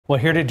Well,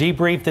 here to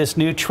debrief this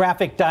new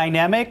traffic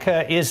dynamic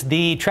is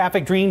the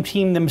traffic dream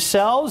team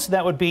themselves.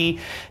 That would be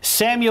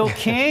Samuel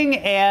King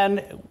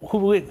and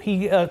who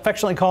he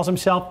affectionately calls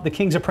himself the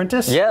King's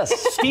Apprentice. Yes,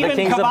 Stephen the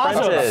King's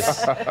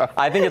Cavazos. Apprentice.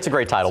 I think it's a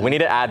great title. We need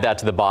to add that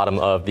to the bottom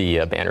of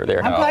the banner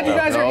there. I'm glad you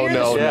guys are here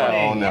this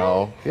morning.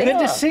 No. Good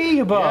to see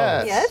you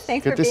both. Yes,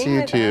 thanks for being with us.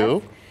 Good to see you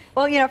too.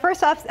 Well,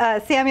 first off,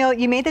 Samuel,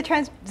 you made the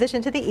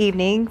transition to the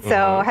evening.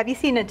 So have you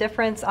seen a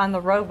difference on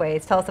the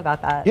roadways? Tell us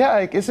about that. Yeah,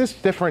 it's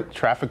just different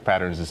traffic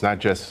patterns. It's not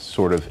just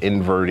sort of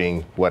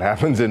inverting what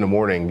happens in the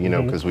morning,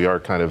 because we are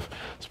kind of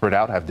spread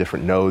out, have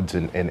different nodes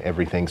and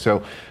everything.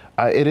 So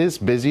it is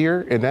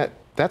busier, and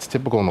that's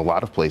typical in a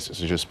lot of places.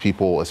 It's just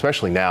people,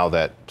 especially now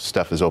that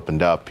stuff is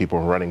opened up, people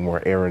run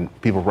more errands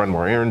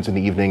in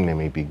the evening. They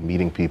may be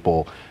meeting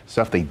people,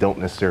 stuff they don't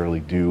necessarily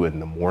do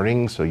in the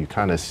morning. So you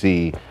kind of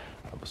see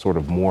sort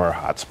of more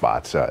hot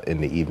spots in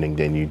the evening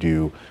than you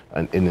do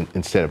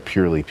instead of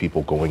purely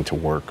people going to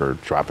work or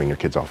dropping your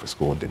kids off at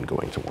school and then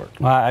going to work.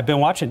 I've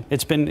been watching.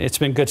 It's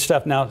been good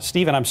stuff. Now,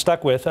 Stephen, I'm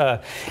stuck with. Can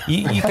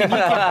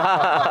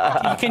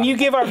you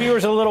give our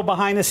viewers a little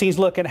behind-the-scenes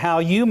look at how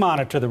you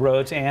monitor the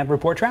roads and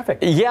report traffic?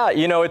 Yeah,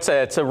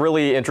 it's a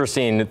really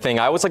interesting thing.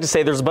 I always like to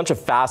say there's a bunch of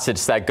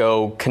facets that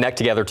connect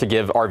together to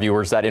give our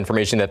viewers that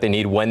information that they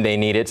need when they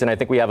need it. And I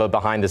think we have a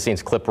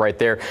behind-the-scenes clip right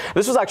there.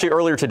 This was actually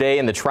earlier today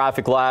in the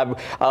traffic lab.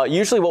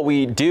 Usually what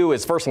we do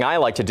is, first thing I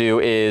like to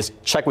do is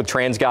check with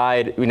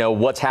TransGuide,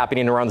 what's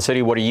happening around the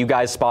city. What are you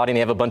guys spotting? They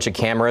have a bunch of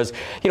cameras.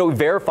 We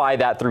verify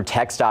that through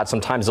TxDOT.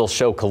 Sometimes they'll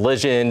show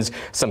collisions,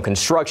 some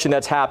construction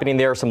that's happening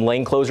there, some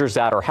lane closures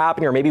that are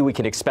happening, or maybe we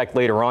can expect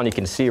later on. You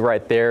can see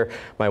right there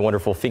my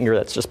wonderful finger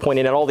that's just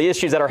pointing at all the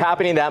issues that are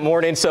happening that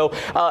morning. So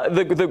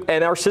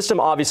and our system,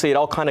 obviously, it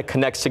all kind of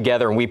connects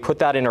together, and we put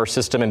that in our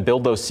system and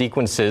build those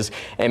sequences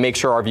and make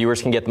sure our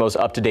viewers can get the most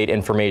up-to-date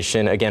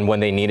information, again, when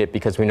they need it,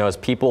 because we know as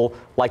people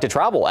like to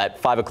travel at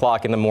 5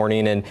 o'clock in the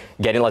morning and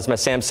getting,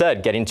 as Sam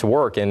said, getting to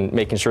work and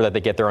making sure that they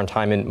get there on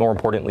time and, more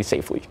importantly,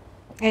 safely.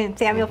 And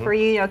Samuel, for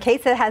you,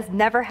 KSAT has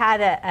never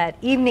had an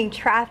evening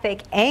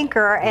traffic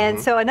anchor.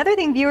 And so another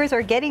thing viewers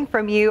are getting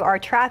from you are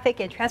traffic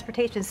and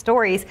transportation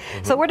stories.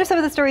 So what are some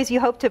of the stories you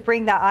hope to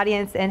bring the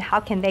audience, and how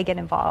can they get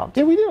involved?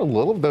 Yeah, we do a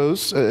little of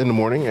those in the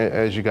morning,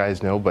 as you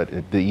guys know, but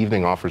the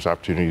evening offers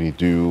opportunity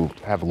to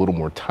have a little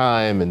more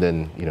time, and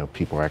then,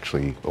 people are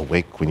actually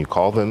awake when you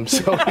call them.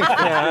 So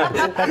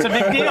that's a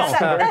big deal.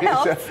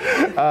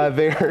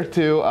 There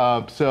too.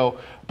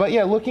 But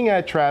yeah, looking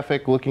at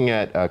traffic, looking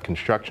at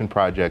construction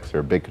projects. There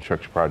are big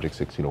construction projects,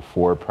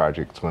 604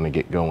 projects going to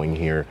get going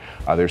here.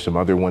 There's some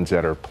other ones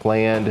that are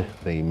planned.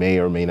 They may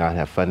or may not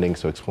have funding,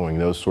 so exploring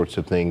those sorts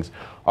of things.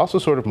 Also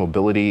sort of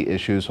mobility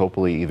issues.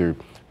 Hopefully either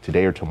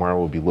today or tomorrow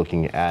we'll be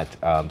looking at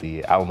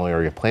the Alamo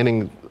Area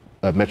Planning,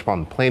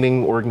 Metropolitan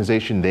Planning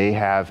Organization. They're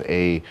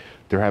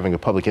having a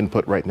public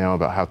input right now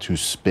about how to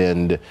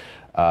spend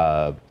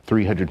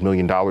 $300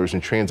 million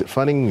in transit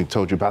funding. We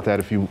told you about that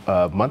a few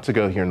months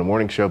ago here in the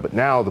morning show, but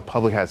now the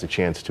public has a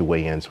chance to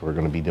weigh in, so we're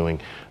going to be doing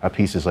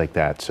pieces like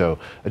that. So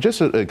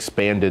just an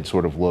expanded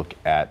sort of look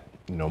at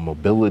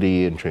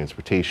mobility and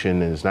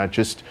transportation, and it's not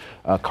just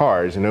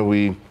cars.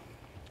 We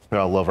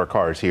all love our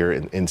cars here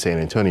in San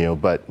Antonio,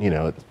 but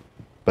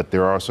but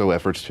there are also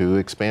efforts to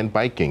expand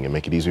biking and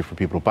make it easier for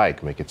people to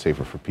bike, make it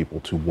safer for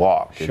people to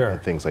walk,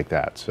 and things like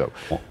that. So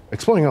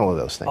exploring all of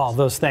those things. All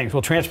those things.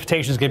 Well,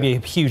 transportation is going to be a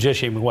huge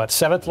issue. What,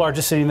 7th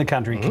largest city in the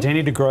country,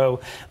 continue to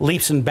grow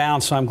leaps and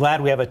bounds. So I'm glad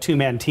we have a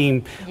two-man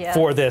team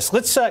for this.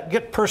 Let's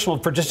get personal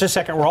for just a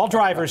second. We're all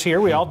drivers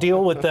here. We all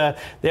deal with the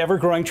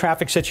ever-growing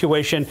traffic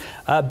situation.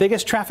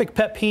 Biggest traffic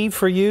pet peeve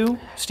for you,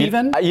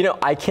 Stephen?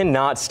 I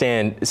cannot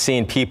stand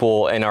seeing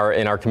people in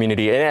our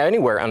community,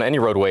 anywhere on any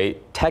roadway,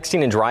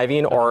 texting and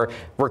driving or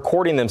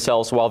recording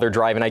themselves while they're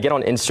driving. I get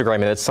on Instagram,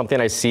 and it's something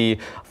I see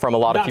from a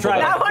lot of people.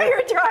 Not while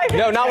you're driving.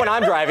 No, not when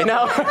I'm driving.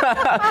 No,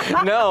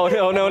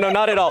 no,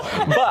 not at all.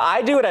 But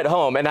I do it at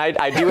home, and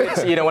I do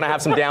it, when I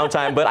have some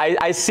downtime. But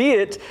I see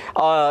it.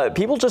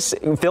 People just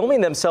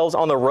filming themselves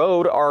on the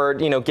road are,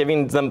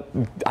 giving them,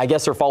 I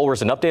guess, their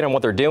followers an update on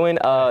what they're doing.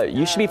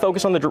 You should be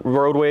focused on the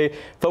roadway,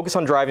 focus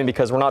on driving,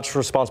 because we're not just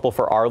responsible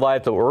for our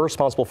lives, but we're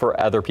responsible for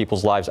other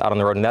people's lives out on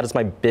the road. And that is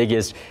my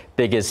biggest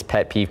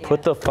pet peeve.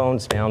 Put the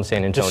phones down,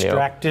 San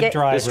Antonio.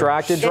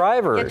 Distracted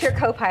drivers. Get your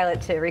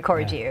co-pilot to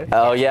record you.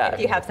 Oh, yeah. If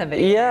you have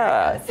somebody.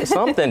 Yeah,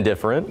 something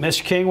different.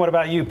 Mr. King, what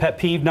about you? Pet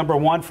peeve number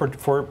one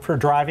for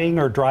driving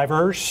or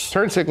drivers?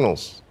 Turn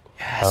signals.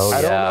 Yes.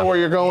 I don't know where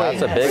you're going.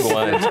 That's a big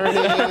one.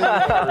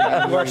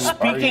 You are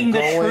speaking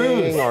the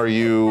truth. Are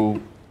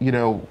you,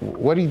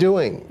 what are you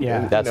doing?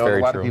 Yeah, that's very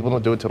true. A lot of people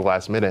don't do it till the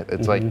last minute.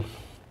 It's like,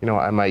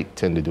 I might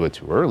tend to do it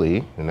too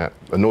early, and that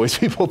annoys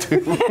people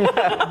too.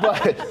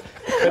 But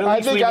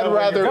I think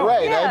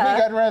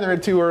I'd rather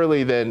it too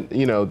early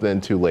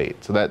than too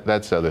late. So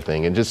that's the other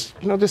thing. And just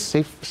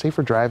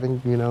safer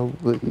driving.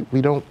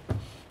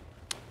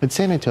 It's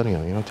San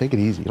Antonio, you know, take it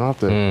easy. You don't have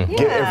to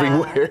get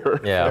everywhere.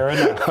 Yeah. Fair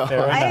enough. Fair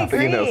enough. I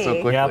agree. You know, so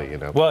quickly, Yep. you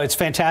know. Well, it's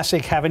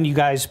fantastic having you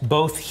guys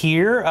both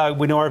here.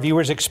 We know our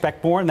viewers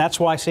expect more, and that's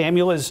why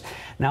Samuel is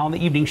now on the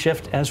evening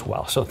shift as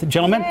well. So,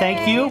 gentlemen,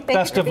 thank you. Thank you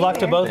Best for of luck to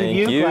being both here. of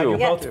you. Thank you. Glad you're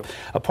Yes. both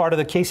a part of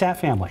the KSAT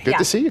family. Good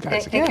to see you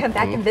guys And again. come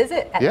back and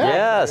visit.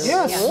 Yes.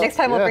 Yeah. Next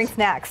time we'll Yes. bring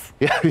snacks.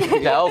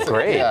 Oh,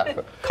 great.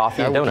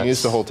 Coffee Now and we can donuts.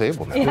 use the whole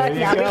table now. There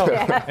you go.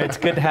 It's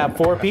good to have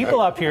 4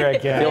 people up here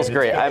again. Feels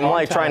great. I'm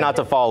like trying not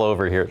to fall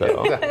over here,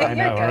 though. I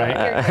know,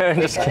 right?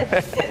 Just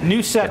kidding.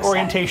 New set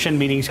orientation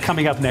meetings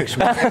coming up next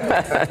week.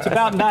 It's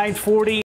about 9:40.